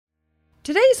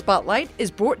Today's Spotlight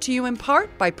is brought to you in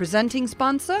part by presenting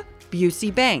sponsor, Busey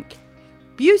Bank.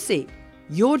 Busey,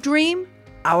 your dream,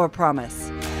 our promise.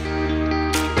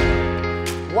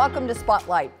 Welcome to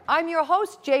Spotlight. I'm your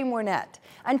host, Jane Wernette,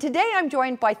 and today I'm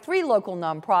joined by three local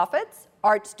nonprofits,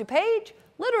 Arts DuPage,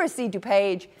 Literacy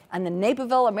DuPage, and the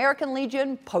Naperville American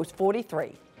Legion Post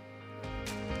 43.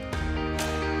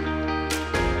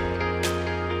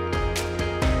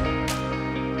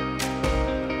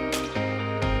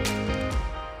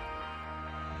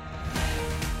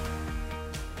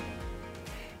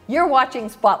 You're watching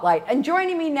Spotlight, and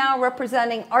joining me now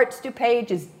representing Arts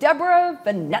DuPage is Deborah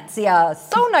Venezia.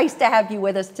 So nice to have you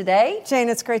with us today. Jane,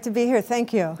 it's great to be here.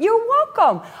 Thank you. You're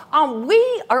welcome.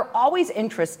 We are always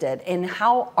interested in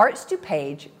how Arts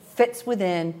DuPage fits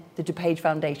within the DuPage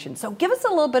Foundation. So give us a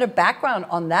little bit of background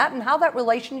on that and how that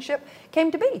relationship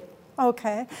came to be.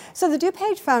 Okay. So the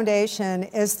DuPage Foundation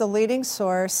is the leading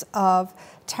source of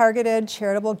targeted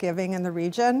charitable giving in the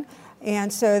region.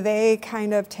 And so they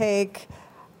kind of take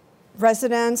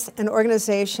residents and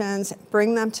organizations,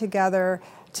 bring them together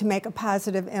to make a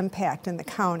positive impact in the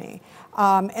county.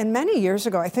 And many years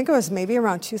ago, I think it was maybe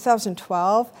around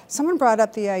 2012, someone brought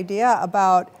up the idea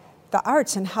about the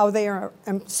arts and how they are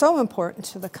so important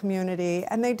to the community.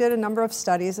 And they did a number of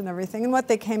studies and everything. And what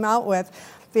they came out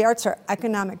with, the arts are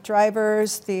economic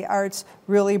drivers. The arts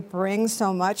really bring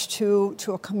so much to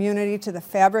a community, to the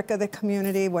fabric of the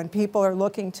community. When people are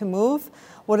looking to move,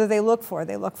 what do they look for?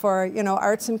 They look for,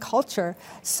 arts and culture.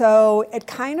 So it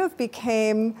kind of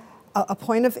became a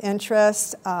point of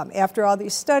interest. After all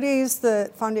these studies,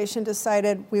 the foundation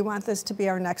decided we want this to be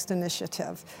our next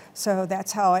initiative. So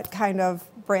that's how it kind of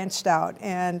branched out.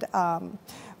 And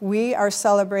we are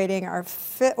celebrating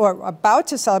about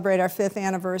to celebrate our 5th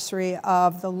anniversary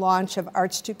of the launch of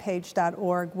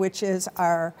artsdupage.org, which is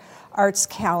our arts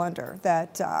calendar.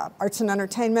 That arts and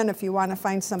entertainment, if you want to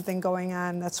find something going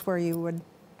on, that's where you would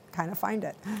kind of find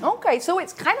it. Okay, so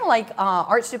it's kind of like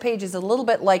Arts DuPage is a little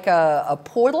bit like a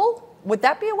portal. Would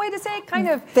that be a way to say it? Kind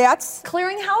of that's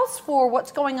clearinghouse for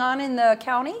what's going on in the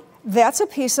county? That's a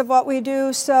piece of what we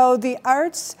do. So the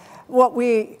arts, what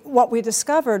we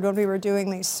discovered when we were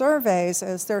doing these surveys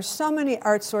is there's so many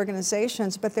arts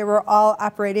organizations, but they were all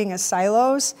operating as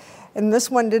silos. And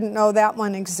this one didn't know that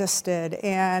one existed.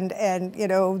 And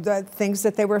the things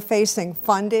that they were facing,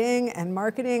 funding and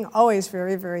marketing, always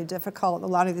very, very difficult. A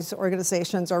lot of these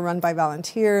organizations are run by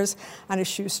volunteers on a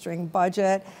shoestring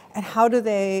budget. And how do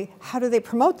they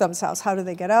promote themselves? How do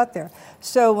they get out there?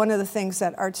 So one of the things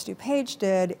that Arts DuPage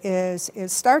did is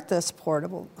start this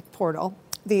portal,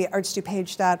 the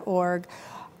artsdupage.org.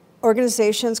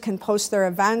 Organizations can post their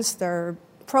events, their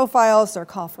profiles, their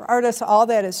call for artists, all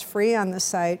that is free on the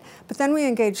site. But then we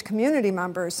engage community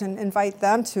members and invite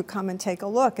them to come and take a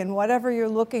look. And whatever you're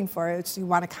looking for, you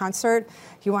want a concert,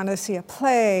 you want to see a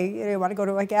play, you want to go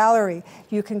to a gallery,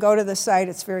 you can go to the site.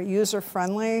 It's very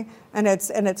user-friendly, and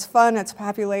it's fun. It's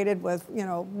populated with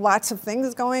lots of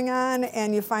things going on,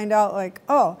 and you find out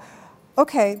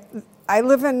okay,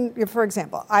 for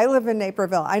example, I live in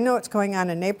Naperville. I know what's going on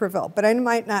in Naperville, but I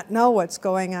might not know what's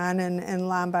going on in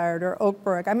Lombard or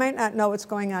Oakbrook. I might not know what's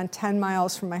going on 10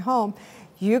 miles from my home.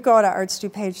 You go to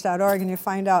artsdupage.org and you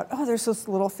find out, there's this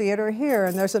little theater here,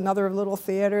 and there's another little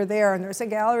theater there, and there's a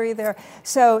gallery there.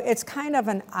 So it's kind of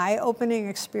an eye-opening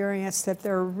experience that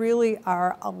there really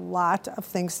are a lot of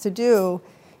things to do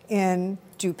in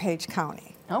DuPage County.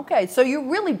 Okay, so you're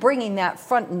really bringing that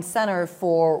front and center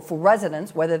for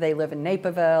residents, whether they live in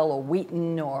Naperville or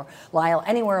Wheaton or Lisle,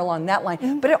 anywhere along that line.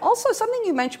 Mm-hmm. But also something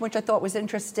you mentioned, which I thought was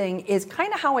interesting, is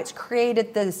kind of how it's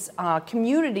created this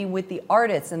community with the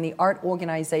artists and the art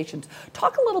organizations.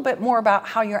 Talk a little bit more about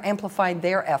how you're amplifying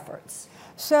their efforts.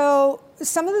 So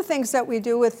some of the things that we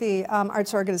do with the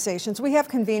arts organizations, we have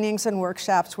convenings and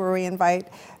workshops where we invite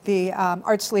the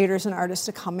arts leaders and artists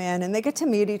to come in, and they get to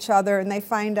meet each other, and they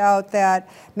find out that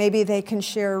maybe they can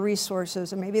share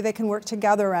resources, or maybe they can work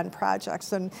together on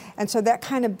projects. And so that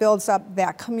kind of builds up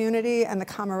that community and the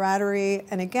camaraderie.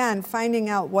 And again, finding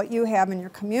out what you have in your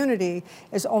community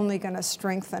is only going to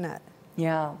strengthen it.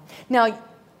 Yeah. Now,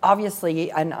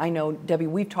 obviously, and I know, Debbie,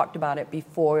 we've talked about it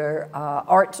before,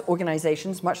 arts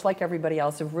organizations, much like everybody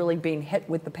else, have really been hit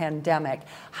with the pandemic.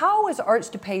 How has Arts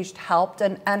DuPage helped,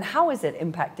 and how has it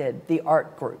impacted the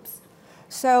art groups?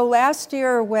 So last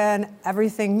year, when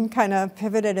everything kind of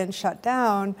pivoted and shut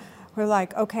down, we're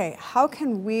like, okay, how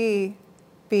can we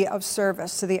be of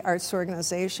service to the arts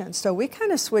organization? So we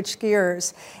kind of switched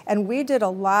gears, and we did a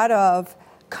lot of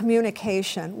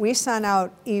communication. We sent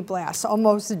out e-blasts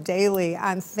almost daily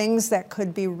on things that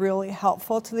could be really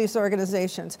helpful to these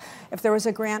organizations. If there was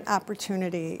a grant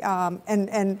opportunity,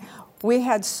 and we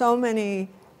had so many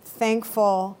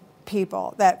thankful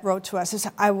people that wrote to us.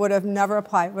 I would have never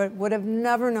applied, would have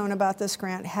never known about this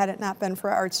grant had it not been for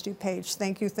Arts DuPage.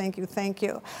 Thank you, thank you, thank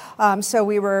you. So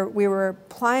we were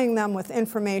plying them with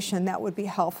information that would be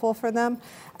helpful for them.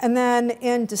 And then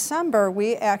in December,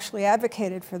 we actually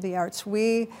advocated for the arts.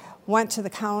 We went to the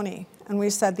county and we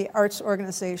said the arts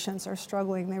organizations are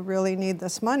struggling. They really need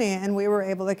this money. And we were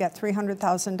able to get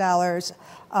 $300,000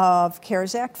 of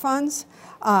CARES Act funds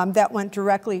that went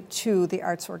directly to the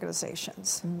arts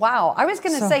organizations. Wow. I was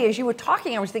going to say, as you were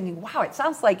talking, I was thinking, wow, it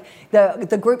sounds like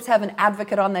the groups have an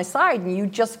advocate on their side, and you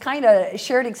just kind of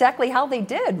shared exactly how they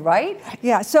did, right?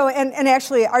 Yeah, so, and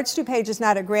actually, Arts DuPage is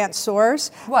not a grant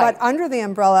source, right. But under the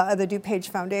umbrella of the DuPage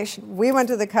Foundation, we went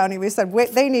to the county, we said,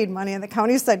 wait, they need money, and the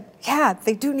county said, yeah,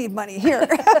 they do need money here.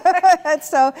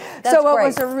 so it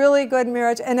was a really good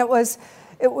marriage, and it was,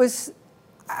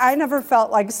 I never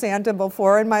felt like Santa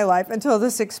before in my life until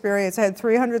this experience. I had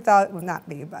 $300,000, well, not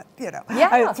me, but I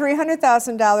had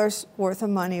 $300,000 worth of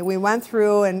money. We went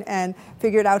through and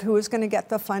figured out who was going to get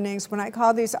the fundings. When I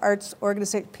called these arts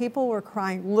organizations, people were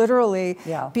crying literally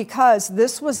because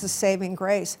this was the saving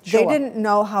grace. Sure. They didn't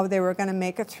know how they were going to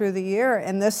make it through the year,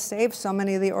 and this saved so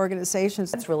many of the organizations.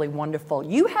 That's really wonderful.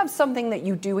 You have something that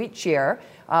you do each year,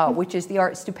 which is the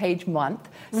Arts DuPage Month.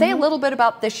 Say a little bit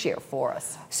about this year for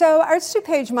us. So Arts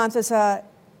DuPage Month is a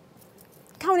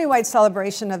countywide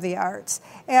celebration of the arts.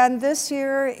 And this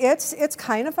year, it's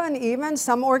kind of uneven.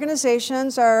 Some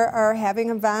organizations are having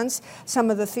events.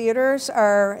 Some of the theaters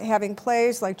are having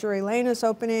plays, like Drury Lane is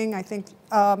opening, I think,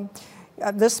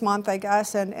 this month, I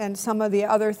guess, and some of the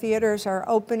other theaters are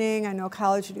opening. I know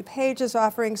College of DuPage is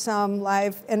offering some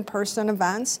live in-person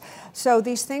events. So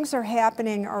these things are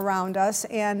happening around us,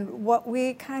 and what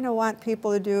we kind of want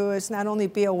people to do is not only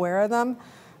be aware of them,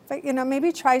 but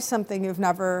maybe try something you've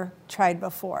never tried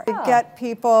before. Yeah. Get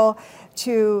people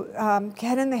to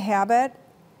get in the habit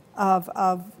of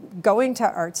going to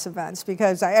arts events,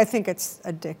 because I think it's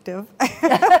addictive.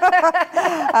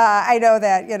 I know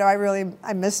that,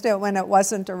 I missed it when it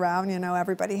wasn't around.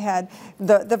 Everybody had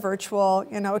the virtual,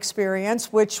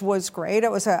 experience, which was great.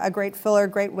 It was a great filler,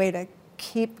 great way to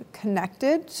keep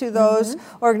connected to those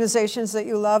organizations that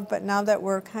you love. But now that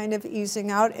we're kind of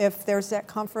easing out, if there's that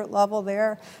comfort level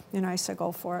there, I say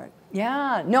go for it.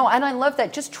 Yeah, no, and I love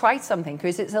that. Just try something,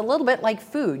 because it's a little bit like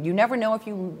food. You never know if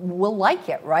you will like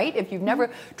it, right? If you've never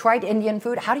tried Indian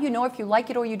food, how do you know if you like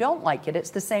it or you don't like it?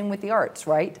 It's the same with the arts,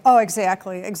 right? Oh,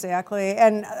 exactly.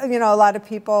 And, a lot of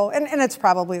people, and it's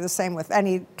probably the same with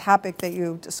any topic that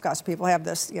you discuss. People have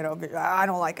this, I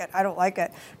don't like it. I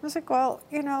was like, well,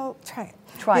 try it.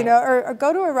 Try it. Or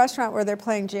go to a restaurant where they're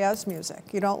playing jazz music.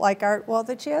 You don't like art? Well,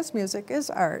 the jazz music is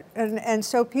art. And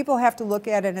so people have to look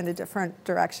at it in a different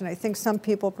direction. I think some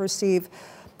people perceive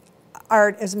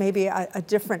art as maybe a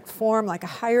different form, like a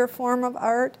higher form of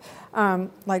art,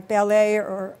 like ballet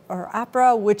or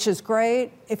opera, which is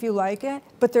great if you like it.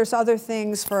 But there's other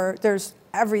things there's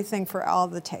everything for all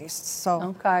the tastes.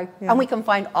 So okay, and we can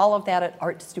find all of that at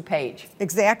Arts DuPage.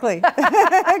 Exactly.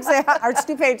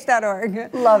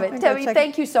 artsdupage.org. Love it. Debbie,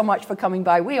 thank you so much for coming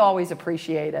by. We always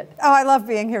appreciate it. Oh, I love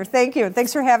being here. Thank you.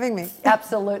 Thanks for having me.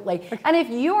 Absolutely. And if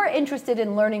you are interested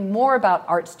in learning more about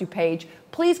Arts DuPage,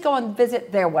 please go and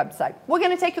visit their website. We're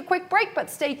going to take a quick break, but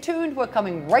stay tuned. We're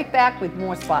coming right back with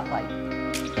more Spotlight.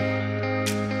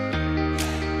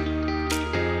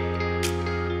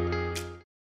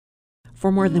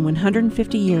 For more than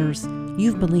 150 years,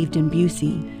 you've believed in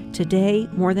Busey. Today,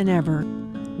 more than ever,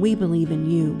 we believe in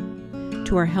you.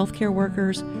 To our healthcare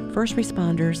workers, first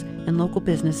responders, and local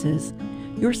businesses,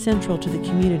 you're central to the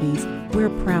communities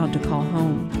we're proud to call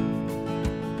home.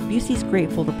 Busey's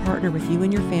grateful to partner with you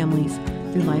and your families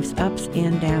through life's ups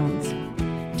and downs,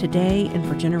 today and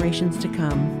for generations to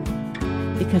come.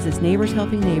 Because as neighbors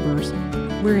helping neighbors,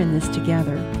 we're in this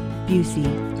together. Busey,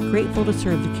 grateful to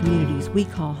serve the communities we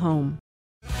call home.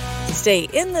 Stay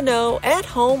in the know at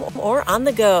home or on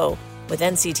the go with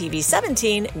NCTV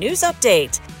 17 News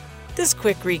Update. This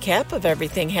quick recap of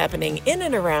everything happening in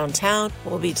and around town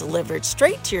will be delivered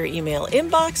straight to your email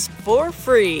inbox for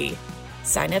free.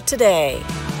 Sign up today.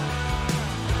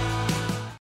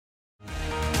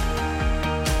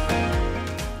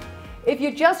 If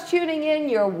you're just tuning in,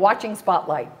 you're watching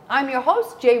Spotlight. I'm your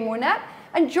host, Jay Mornett,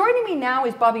 and joining me now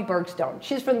is Bobby Bergstone.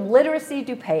 She's from Literacy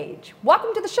DuPage.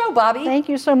 Welcome to the show, Bobby. Thank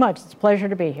you so much. It's a pleasure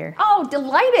to be here. Oh,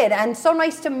 delighted, and so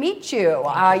nice to meet you.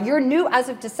 You're new as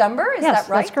of December, is that right? Yes,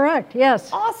 that's correct, yes.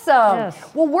 Awesome. Yes.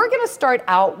 Well, we're going to start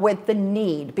out with the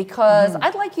need, because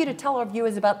I'd like you to tell our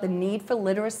viewers about the need for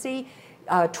literacy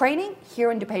training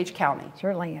here in DuPage County.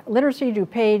 Certainly. Literacy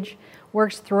DuPage,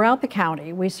 works throughout the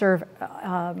county. We serve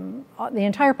the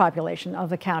entire population of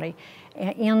the county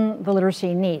in the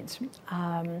literacy needs.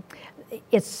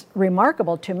 It's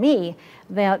remarkable to me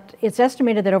that it's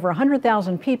estimated that over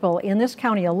 100,000 people in this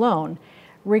county alone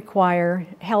require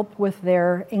help with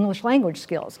their English language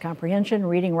skills, comprehension,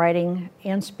 reading, writing,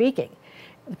 and speaking.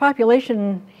 The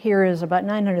population here is about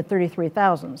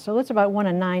 933,000, so that's about 1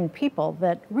 in 9 people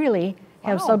that really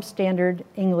have substandard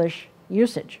English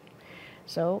usage.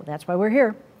 So that's why we're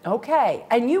here. Okay,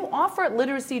 and you offer at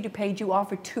Literacy DuPage, you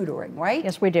offer tutoring, right?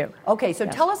 Yes, we do. Okay, so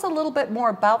Yes. tell us a little bit more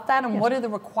about that and Yes. what are the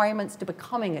requirements to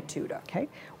becoming a tutor? Okay,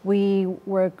 we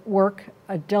work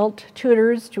adult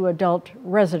tutors to adult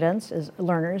residents as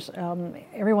learners.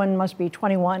 Everyone must be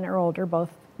 21 or older,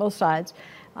 both sides.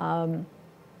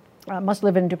 Must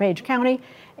live in DuPage County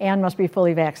and must be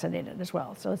fully vaccinated as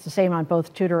well. So it's the same on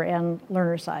both tutor and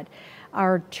learner side.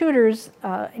 Our tutors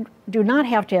do not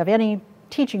have to have any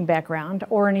teaching background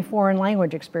or any foreign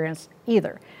language experience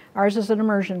either. Ours is an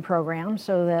immersion program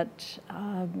so that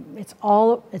it's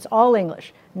all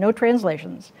English, no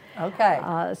translations. Okay.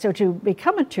 So to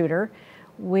become a tutor,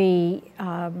 we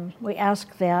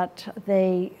ask that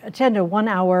they attend a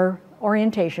 1-hour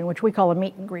orientation, which we call a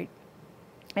meet and greet.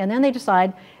 And then they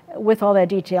decide, with all that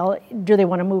detail, do they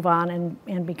want to move on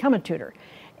and become a tutor.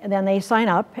 And then they sign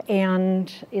up,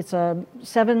 and it's a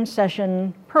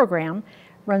 7-session program,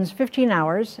 runs 15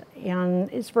 hours, and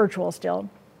it's virtual still.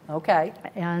 Okay.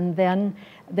 And then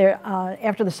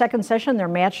after the second session, they're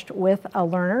matched with a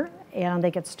learner, and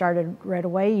they get started right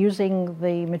away using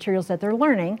the materials that they're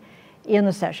learning in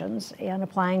the sessions and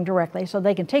applying directly, so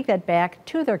they can take that back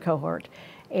to their cohort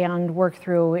and work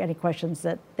through any questions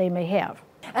that they may have.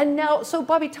 And now, so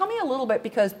Bobby, tell me a little bit,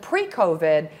 because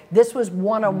pre-COVID, this was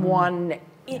one-on-one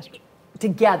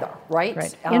together, right?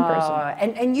 Right, in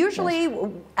person. And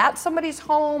usually at somebody's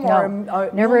home No,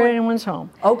 never at anyone's home.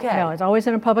 Okay. No, it's always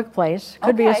in a public place.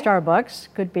 Could be a Okay. Starbucks,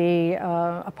 could be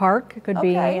a park, could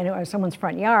be Okay. someone's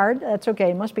front yard. That's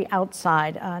okay. It must be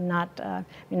outside,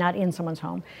 not in someone's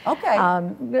home.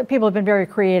 Okay. People have been very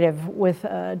creative with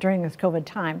during this COVID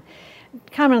time.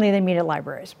 Commonly, they meet at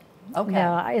libraries. Okay.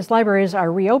 Now, as libraries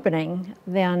are reopening,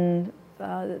 then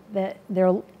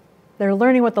they're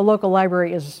learning what the local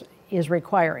library is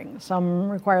requiring. Some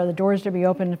require the doors to be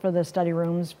open for the study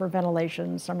rooms for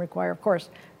ventilation. Some require, of course,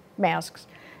 masks.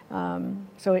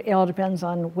 So it all depends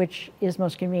on which is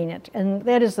most convenient. And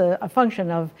that is a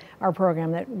function of our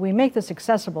program, that we make this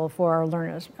accessible for our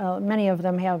learners. Many of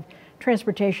them have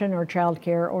transportation or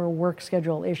childcare or work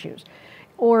schedule issues,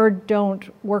 or don't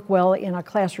work well in a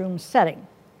classroom setting.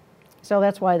 So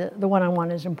that's why the one-on-one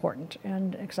is important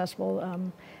and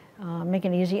accessible. Make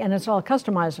it easy, and it's all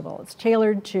customizable. It's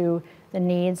tailored to the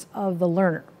needs of the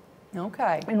learner.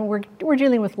 Okay. And we're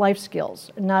dealing with life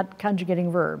skills, not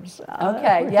conjugating verbs.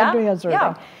 Okay, yeah, Doing that sort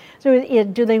of thing. So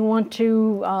do they want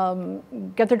to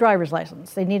get their driver's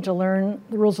license? They need to learn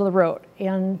the rules of the road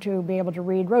and to be able to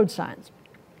read road signs.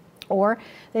 Or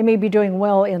they may be doing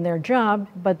well in their job,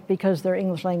 but because their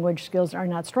English language skills are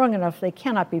not strong enough, they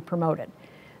cannot be promoted.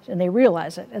 And they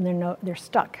realize it, and they're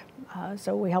stuck.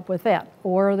 So we help with that.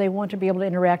 Or they want to be able to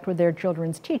interact with their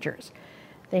children's teachers.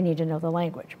 They need to know the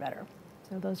language better.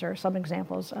 So those are some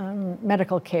examples.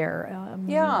 Medical care.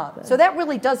 So that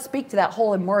really does speak to that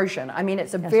whole immersion. I mean,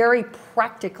 it's a very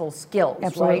practical skills,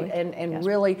 Absolutely. right? And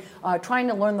really trying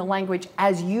to learn the language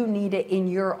as you need it in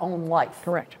your own life.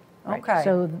 Correct. Right. Okay.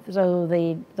 So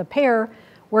the pair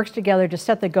works together to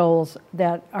set the goals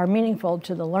that are meaningful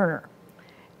to the learner,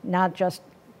 not just,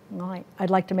 well, I'd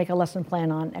like to make a lesson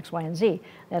plan on X, Y, and Z.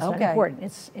 That's not important.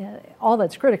 It's all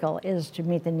that's critical is to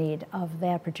meet the need of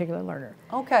that particular learner.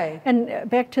 Okay. And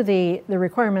back to the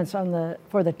requirements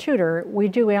for the tutor, we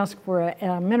do ask for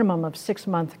a minimum of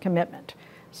 6-month commitment,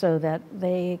 so that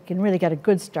they can really get a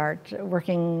good start.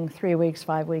 Working 3 weeks,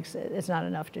 5 weeks, it's not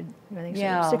enough to do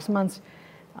anything. So 6 months,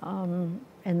 and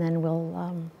then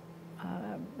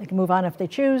they can move on if they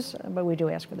choose, but we do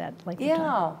ask for that length of time.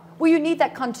 Yeah. Well, you need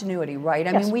that continuity, right?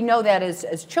 I Yes. mean, we know that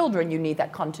as children, you need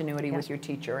that continuity with your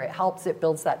teacher. It helps, it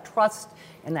builds that trust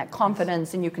and that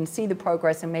confidence, and you can see the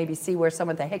progress and maybe see where some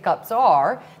of the hiccups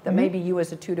are that maybe you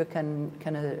as a tutor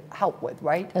can help with,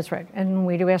 right? That's right. And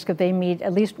we do ask that they meet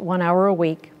at least 1 hour a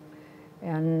week.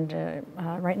 And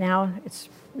right now, it's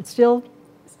still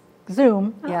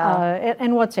Zoom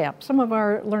and WhatsApp. Some of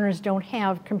our learners don't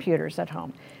have computers at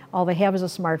home. All they have is a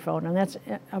smartphone, and that's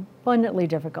abundantly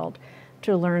difficult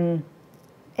to learn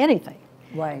anything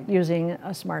using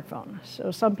a smartphone.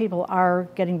 So some people are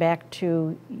getting back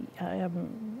to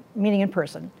meeting in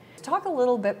person. talk a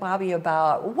little bit, Bobby,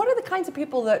 about what are the kinds of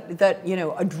people that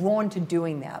are drawn to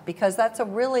doing that, because that's a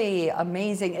really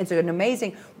amazing, it's an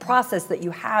amazing process that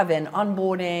you have in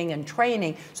onboarding and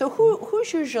training. So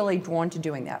who's usually drawn to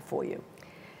doing that for you?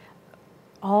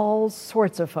 All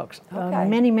sorts of folks, Okay.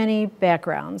 many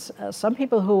backgrounds. Some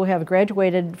people who have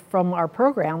graduated from our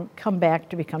program come back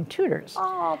to become tutors.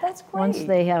 Oh, that's great. Once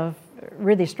they have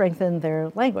really strengthened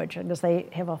their language, and as they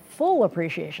have a full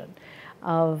appreciation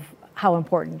of how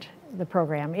important the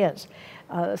program is.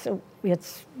 So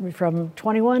it's from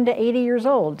 21 to 80 years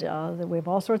old. We have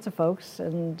all sorts of folks,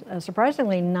 and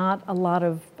surprisingly, not a lot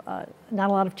of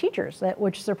teachers.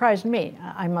 Which surprised me.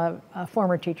 I'm a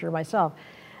former teacher myself.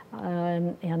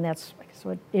 And that's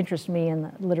what interests me in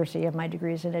the literacy of my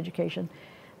degrees in education.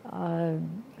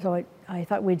 So I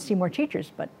thought we'd see more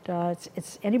teachers, but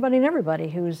it's anybody and everybody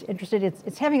who's interested.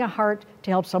 It's having a heart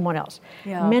to help someone else.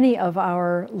 Yeah. Many of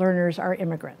our learners are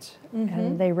immigrants,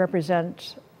 and they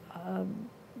represent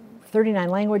 39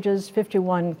 languages,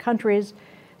 51 countries,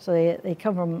 so they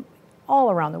come from all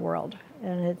around the world.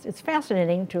 And it's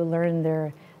fascinating to learn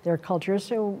their cultures.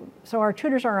 So our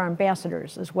tutors are our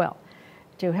ambassadors as well,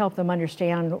 to help them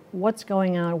understand what's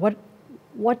going on,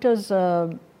 what does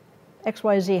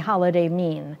XYZ holiday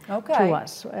mean to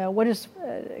us?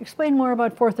 Explain more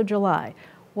about 4th of July.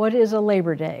 What is a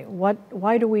Labor Day?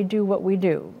 Why do we do what we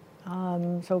do?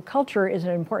 So culture is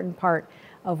an important part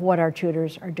of what our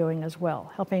tutors are doing as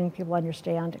well, helping people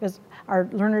understand, because our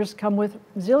learners come with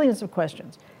zillions of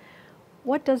questions.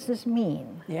 What does this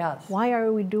mean? Yes. Why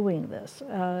are we doing this?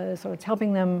 So it's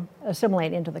helping them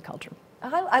assimilate into the culture.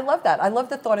 I love that. I love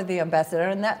the thought of the ambassador,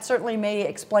 and that certainly may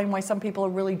explain why some people are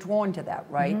really drawn to that,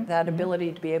 right? That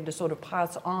ability to be able to sort of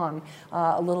pass on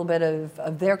a little bit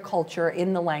of their culture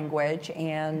in the language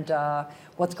and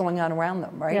what's going on around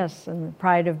them, right? Yes, and the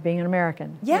pride of being an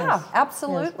American. Yeah, Yes.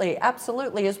 absolutely,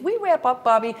 absolutely. As we wrap up,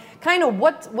 Bobby, kind of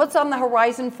what's on the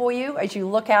horizon for you as you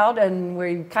look out and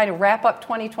we kind of wrap up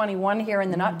 2021 here in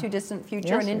the not too distant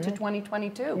future and into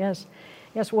 2022?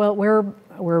 Yes. Well,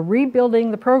 we're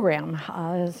rebuilding the program.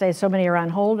 Say so many are on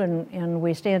hold, and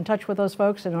we stay in touch with those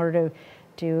folks in order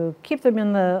to keep them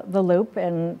in the loop,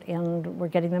 and we're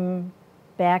getting them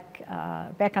back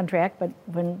on track. But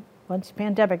once the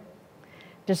pandemic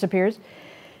disappears,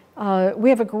 we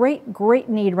have a great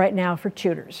need right now for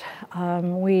tutors.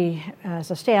 We, as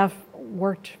a staff,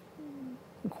 worked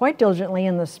quite diligently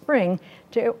in the spring.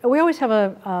 We always have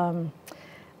a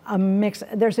mix.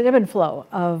 There's an ebb and flow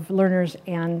of learners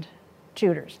and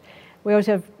tutors. We always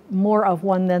have more of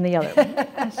one than the other.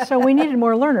 So we needed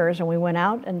more learners, and we went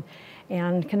out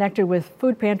and connected with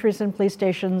food pantries and police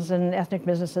stations and ethnic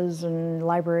businesses and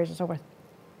libraries and so forth.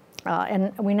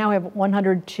 And we now have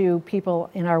 102 people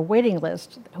in our waiting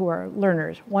list who are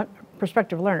learners,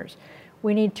 prospective learners.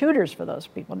 We need tutors for those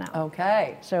people now.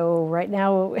 Okay. So right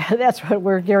now, that's what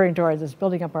we're gearing towards, is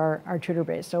building up our tutor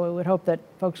base. So we would hope that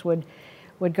folks would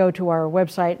go to our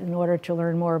website in order to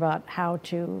learn more about how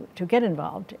to get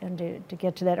involved and to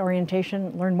get to that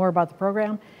orientation, learn more about the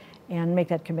program, and make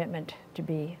that commitment to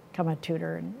become a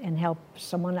tutor and help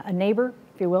someone, a neighbor,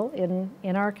 if you will,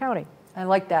 in our county. I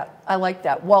like that. I like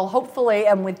that. Well, hopefully,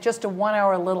 and with just a 1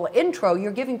 hour little intro,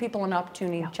 you're giving people an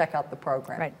opportunity to check out the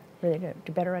program. Right. Really good,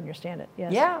 to better understand it.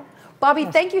 Yes. Yeah. Bobby,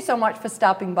 thank you so much for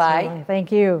stopping by.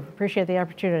 Thank you. Appreciate the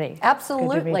opportunity.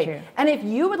 Absolutely. Good to meet you. And if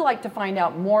you would like to find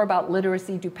out more about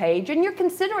Literacy DuPage, and you're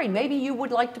considering maybe you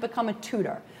would like to become a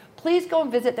tutor, please go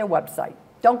and visit their website.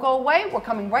 Don't go away. We're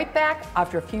coming right back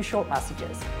after a few short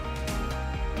messages.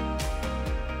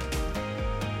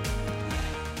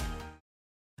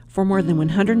 For more than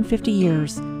 150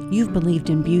 years, you've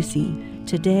believed in Busey.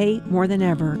 Today, more than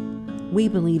ever, we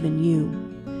believe in you.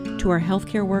 To our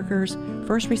healthcare workers,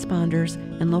 first responders,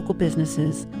 and local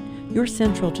businesses, you're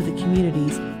central to the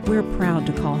communities we're proud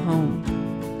to call home.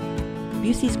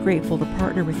 Busey's grateful to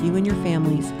partner with you and your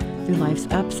families through life's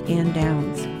ups and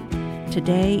downs,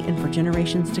 today and for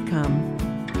generations to come.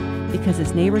 Because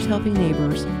as neighbors helping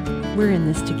neighbors, we're in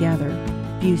this together.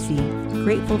 Busey,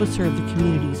 grateful to serve the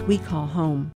communities we call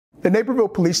home. The Naperville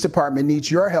Police Department needs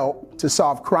your help to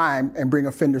solve crime and bring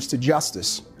offenders to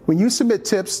justice. When you submit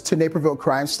tips to Naperville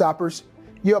Crime Stoppers,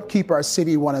 you help keep our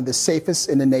city one of the safest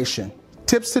in the nation.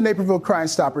 Tips to Naperville Crime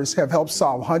Stoppers have helped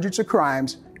solve hundreds of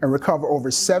crimes and recover over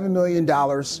 $7 million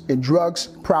in drugs,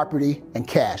 property, and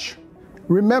cash.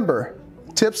 Remember,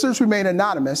 tipsters remain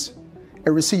anonymous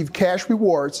and receive cash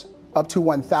rewards up to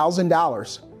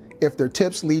 $1,000 if their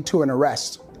tips lead to an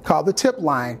arrest. Call the tip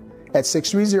line at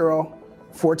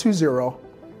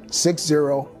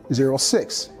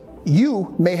 630-420-6006.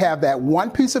 You may have that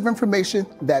one piece of information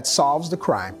that solves the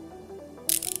crime.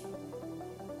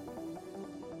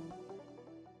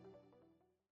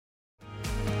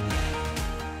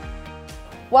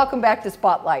 Welcome back to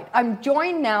Spotlight. I'm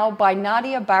joined now by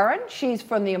Nadia Barron. She's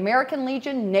from the American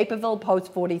Legion, Naperville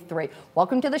Post 43.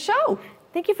 Welcome to the show.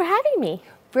 Thank you for having me.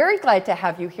 Very glad to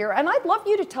have you here. And I'd love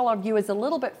you to tell our viewers a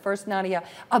little bit first, Nadia,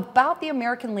 about the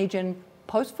American Legion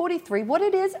Post 43, what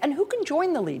it is, and who can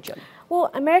join the Legion. Well,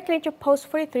 American Legion Post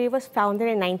 43 was founded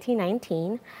in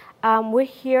 1919. We're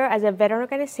here as a veteran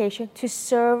organization to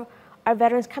serve our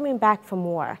veterans coming back from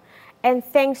war. And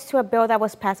thanks to a bill that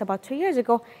was passed about 2 years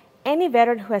ago, any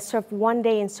veteran who has served 1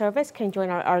 day in service can join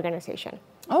our organization.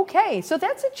 Okay, so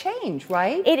that's a change,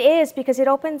 right? It is, because it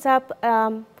opens up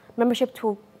membership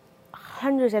to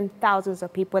hundreds and thousands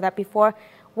of people that before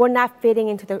were not fitting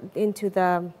into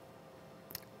the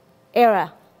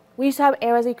era. We used to have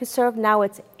eras that you could serve. Now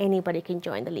it's anybody can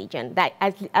join the Legion, that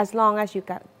as long as you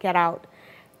get out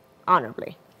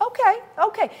honorably.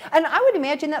 Okay. And I would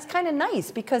imagine that's kind of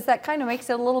nice because that kind of makes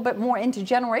it a little bit more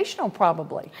intergenerational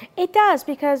probably. It does,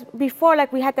 because before,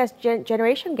 like, we had this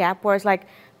generation gap where it's like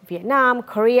Vietnam,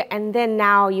 Korea, and then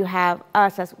now you have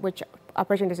us, which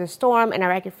Operation Desert Storm and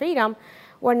Iraqi Freedom,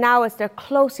 where now they're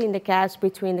closing the gaps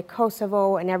between the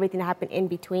Kosovo and everything that happened in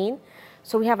between.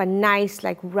 So we have a nice,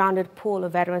 like, rounded pool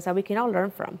of veterans that we can all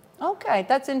learn from. Okay,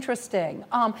 that's interesting.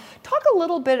 Talk a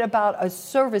little bit about a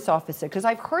service officer, because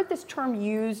I've heard this term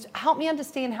used. Help me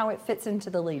understand how it fits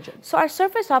into the Legion. So our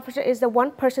service officer is the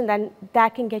one person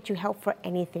that can get you help for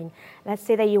anything. Let's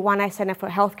say that you want to sign up for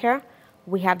healthcare.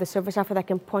 We have the service officer that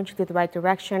can point you to the right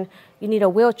direction. You need a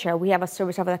wheelchair. We have a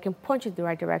service officer that can point you to the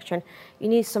right direction. You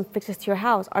need some fixes to your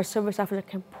house. Our service officer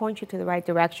can point you to the right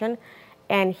direction.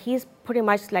 And he's pretty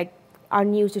much like our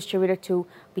news distributor to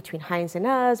between Heinz and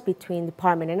us, between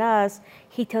department and us.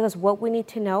 He tells us what we need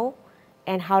to know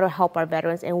and how to help our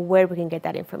veterans and where we can get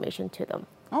that information to them.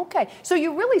 Okay, so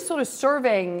you're really sort of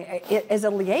serving as a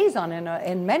liaison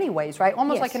in many ways, right?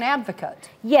 Almost Yes. like an advocate.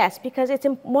 Yes, because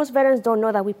most veterans don't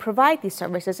know that we provide these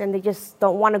services, and they just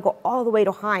don't want to go all the way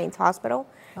to Heinz Hospital,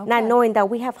 not knowing that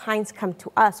we have Heinz come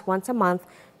to us once a month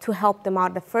to help them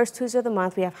out. The first Tuesday of the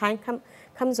month, we have Heinz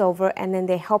comes over, and then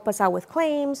they help us out with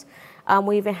claims.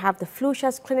 We even have the flu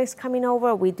shots clinics coming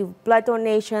over. We do blood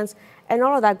donations, and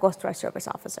all of that goes to our service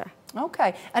officer.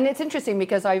 Okay, and it's interesting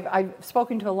because I've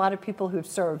spoken to a lot of people who've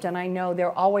served, and I know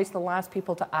they're always the last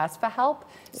people to ask for help.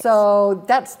 Yes. So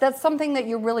that's something that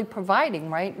you're really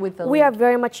providing, right? With the we are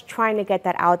very much trying to get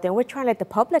that out there. We're trying to let the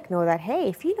public know that, hey,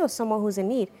 if you know someone who's in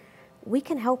need, we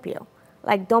can help you.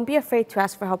 Like, don't be afraid to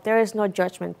ask for help. There is no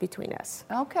judgment between us.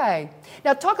 Okay.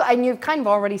 Now and you've kind of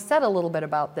already said a little bit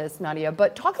about this, Nadia,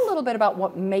 but talk a little bit about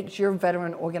what makes your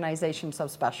veteran organization so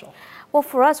special. Well,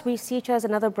 for us, we see each other as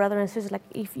another brother and sister, like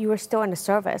if you were still in the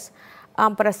service.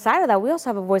 But aside of that, we also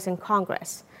have a voice in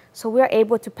Congress. So we are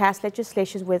able to pass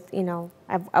legislation with,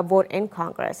 a vote in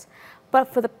Congress.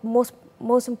 But for the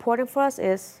most important for us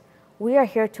is we are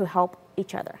here to help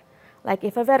each other. Like,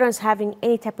 if a veteran is having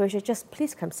any type of issue, just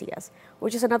please come see us. We're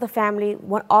just another family.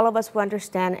 All of us will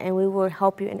understand, and we will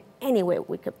help you in any way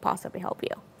we could possibly help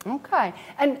you. Okay.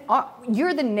 And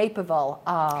you're the Naperville.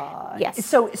 Yes.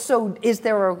 So is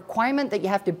there a requirement that you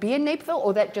have to be in Naperville,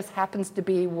 or that just happens to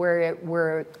be where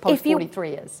Post 43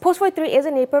 is? Post 43 is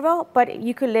in Naperville, but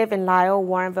you could live in Lisle,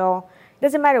 Warrenville. It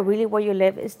doesn't matter really where you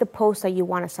live. It's the post that you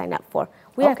want to sign up for.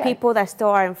 We have people that still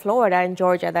are in Florida and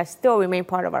Georgia that still remain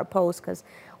part of our post because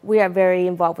we are very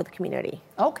involved with the community.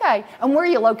 Okay. And where are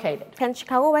you located? 10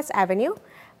 Chicago West Avenue.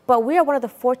 But we are one of the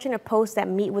fortunate posts that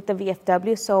meet with the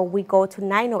VFW, so we go to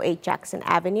 908 Jackson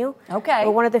Avenue. Okay.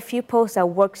 We're one of the few posts that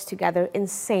works together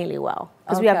insanely well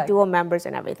because we have dual members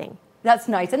and everything. That's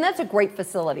nice. And that's a great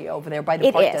facility over there by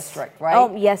the Park District, right?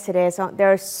 Oh, yes, it is.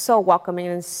 They're so welcoming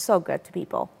and so good to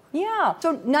people. Yeah.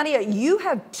 So, Nadia, you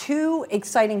have two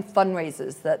exciting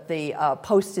fundraisers that the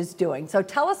Post is doing. So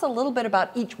tell us a little bit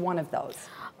about each one of those.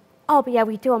 Oh, yeah,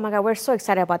 we do. Oh, my God, we're so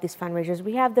excited about these fundraisers.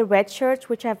 We have the red shirts,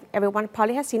 which everyone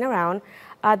probably has seen around.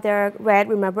 They're red,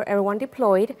 remember everyone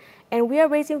deployed. And we are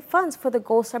raising funds for the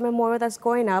Gold Star Memorial that's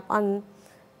going up on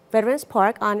Veterans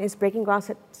Park on its breaking ground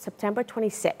September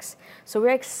 26th. So we're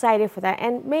excited for that.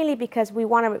 And mainly because we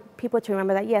want people to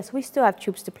remember that, yes, we still have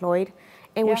troops deployed,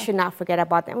 and we should not forget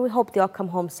about them. We hope they all come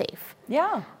home safe.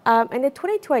 Yeah. And the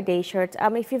 22-a-day shirts,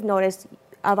 if you've noticed,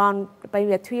 around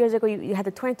maybe 2 years ago, you had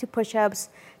the 22 push-ups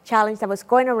challenge that was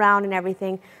going around and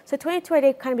everything. So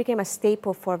 22-a-day kind of became a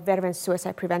staple for veteran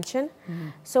suicide prevention. Mm-hmm.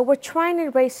 So we're trying to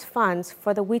raise funds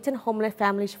for the Wheaton Homeland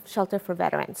Family Shelter for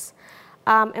Veterans.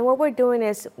 And what we're doing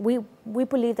is we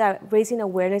believe that raising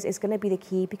awareness is going to be the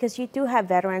key because you do have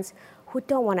veterans who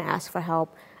don't want to ask for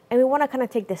help. And we want to kind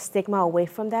of take the stigma away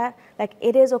from that. Like,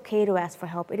 it is okay to ask for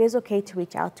help. It is okay to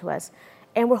reach out to us.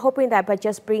 And we're hoping that by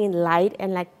just bringing light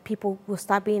and like people will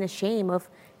stop being ashamed of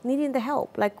needing the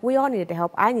help. Like we all needed the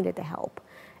help. I needed the help.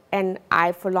 And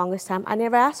for the longest time, I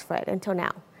never asked for it until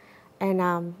now.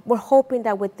 And we're hoping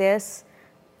that with this,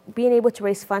 being able to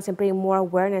raise funds and bring more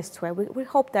awareness to it, we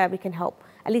hope that we can help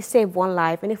at least save one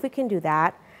life. And if we can do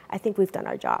that, I think we've done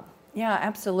our job. Yeah,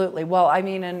 absolutely. Well, I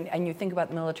mean, and you think about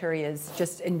the military as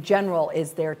just in general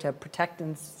is there to protect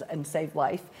and save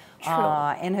life. True.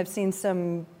 And have seen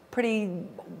some pretty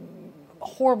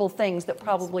horrible things that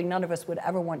probably none of us would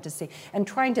ever want to see. And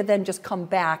trying to then just come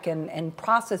back and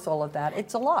process all of that,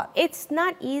 it's a lot. It's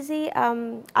not easy.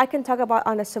 I can talk about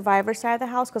on the survivor side of the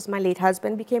house because my late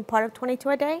husband became part of 22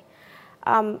 a Day.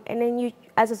 And then you,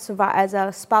 as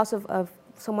a spouse of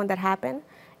someone that happened,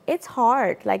 it's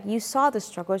hard. Like you saw the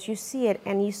struggles, you see it,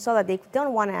 and you saw that they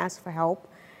don't want to ask for help,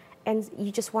 and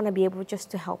you just want to be able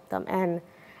just to help them. And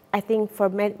I think for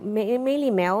mainly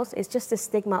males, it's just the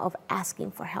stigma of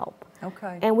asking for help.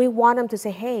 Okay. And we want them to say,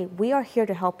 hey, we are here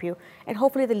to help you. And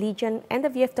hopefully the Legion and the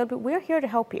VFW, we're here to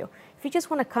help you. If you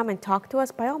just want to come and talk to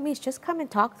us, by all means, just come and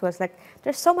talk to us. Like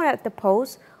there's someone at the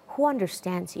post who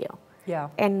understands you. Yeah.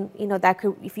 And that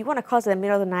could, if you want to call us in the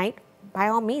middle of the night, by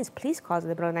all means, please call us in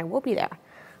the middle of the night. We'll be there.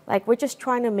 Like we're just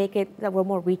trying to make it that we're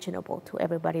more reachable to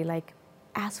everybody. Like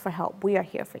ask for help. We are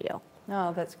here for you.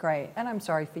 Oh, that's great. And I'm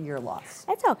sorry for your loss.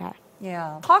 It's okay.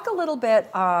 Yeah. Talk a little bit,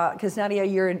 because Nadia,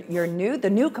 you're the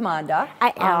new commander.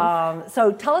 I am.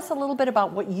 So tell us a little bit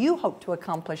about what you hope to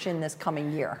accomplish in this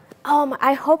coming year.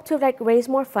 I hope to raise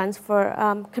more funds for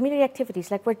community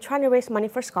activities. Like we're trying to raise money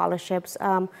for scholarships.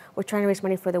 We're trying to raise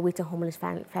money for the Wheaton Homeless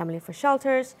Family for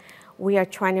Shelters. We are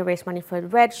trying to raise money for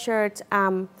Red Shirts.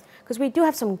 Because we do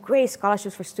have some great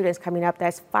scholarships for students coming up.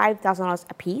 That's $5,000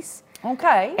 a piece.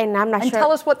 Okay. And I'm not sure. And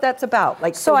tell us what that's about.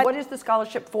 Like, so what is the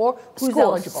scholarship for? Who's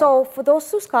eligible? So for those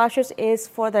two scholarships is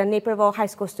for the Naperville High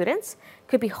School students. It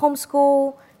could be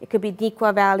homeschool. It could be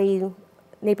Neuqua Valley,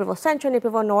 Naperville Central,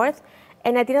 Naperville North.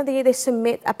 And at the end of the year, they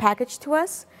submit a package to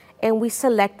us, and we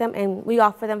select them, and we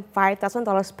offer them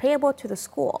 $5,000 payable to the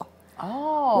school.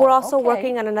 Oh, we're also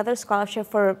working on another scholarship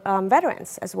for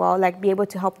veterans as well, like be able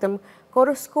to help them go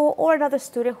to school, or another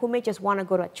student who may just want to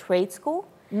go to a trade school,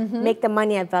 make the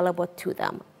money available to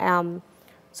them.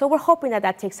 So we're hoping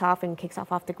that takes off and kicks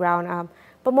off the ground.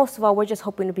 But most of all, we're just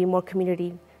hoping to be more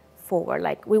community forward.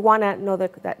 Like we want to know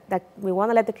that we want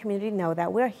to let the community know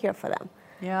that we're here for them.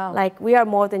 Yeah. Like we are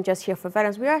more than just here for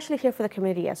veterans. We're actually here for the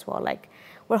community as well. Like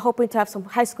we're hoping to have some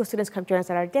high school students come join us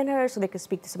at our dinner so they can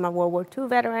speak to some of World War II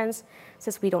veterans,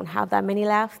 since we don't have that many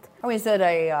left. I was at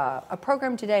a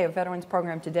program today, a veterans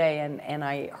program today, and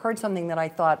I heard something that I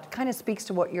thought kind of speaks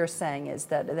to what you're saying, is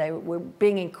that they were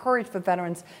being encouraged for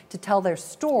veterans to tell their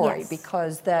story, Yes.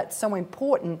 because that's so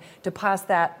important to pass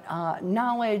that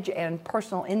knowledge and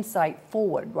personal insight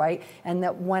forward, right? And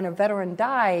that when a veteran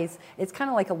dies, it's kind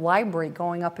of like a library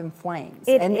going up in flames.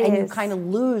 And you kind of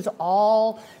lose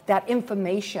all that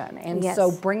information. And Yes. so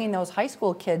bringing those high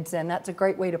school kids in, that's a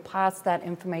great way to pass that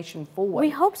information forward. We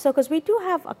hope so, because we do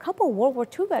have a couple World War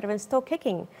II veterans still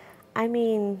kicking. I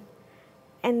mean,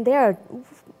 and they're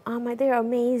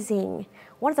amazing.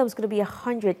 One of them is going to be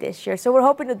 100 this year, so we're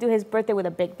hoping to do his birthday with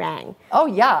a big bang. Oh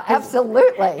yeah,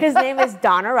 absolutely. His name is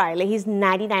Don O'Reilly. He's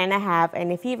 99 and a half,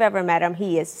 and if you've ever met him,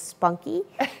 he is spunky.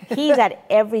 He's at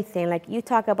everything. Like you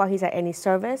talk about, he's at any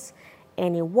service,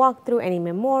 any walkthrough, any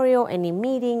memorial, any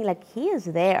meeting. Like he is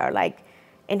there. Like,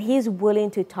 and he's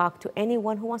willing to talk to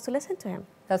anyone who wants to listen to him.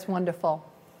 That's wonderful.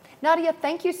 Nadia,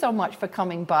 thank you so much for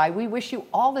coming by. We wish you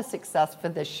all the success for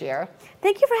this year.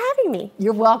 Thank you for having me.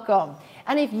 You're welcome.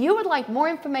 And if you would like more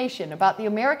information about the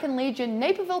American Legion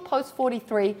Naperville Post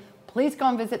 43, please go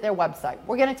and visit their website.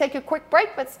 We're going to take a quick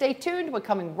break, but stay tuned. We're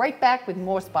coming right back with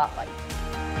more Spotlight.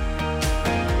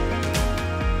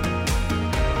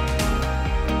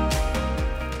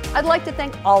 I'd like to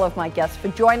thank all of my guests for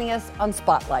joining us on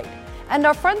Spotlight, and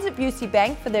our friends at Busey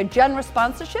Bank for their generous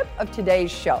sponsorship of today's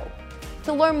show.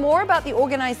 To learn more about the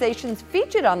organizations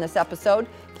featured on this episode,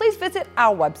 please visit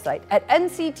our website at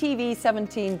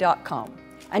nctv17.com.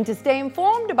 And to stay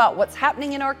informed about what's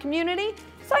happening in our community,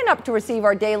 sign up to receive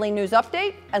our daily news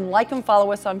update and like and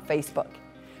follow us on Facebook.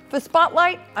 For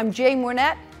Spotlight, I'm Jane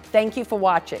Wernette. Thank you for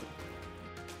watching.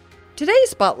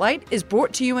 Today's Spotlight is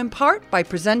brought to you in part by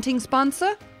presenting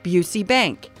sponsor, Busey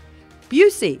Bank.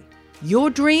 Busey,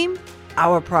 your dream,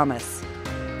 our promise.